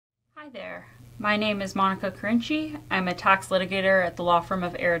Hi there, my name is Monica Carinci. I'm a tax litigator at the law firm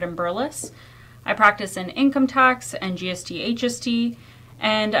of Audit and Burles. I practice in income tax and GST, HST,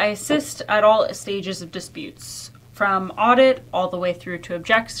 and I assist at all stages of disputes, from audit all the way through to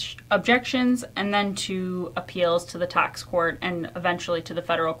objections and then to appeals to the tax court and eventually to the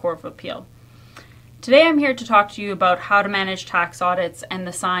Federal Court of Appeal. Today I'm here to talk to you about how to manage tax audits and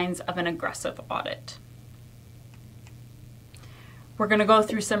the signs of an aggressive audit. We're going to go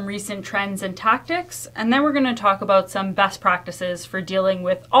through some recent trends and tactics, and then we're going to talk about some best practices for dealing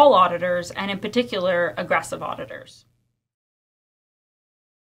with all auditors, and in particular, aggressive auditors.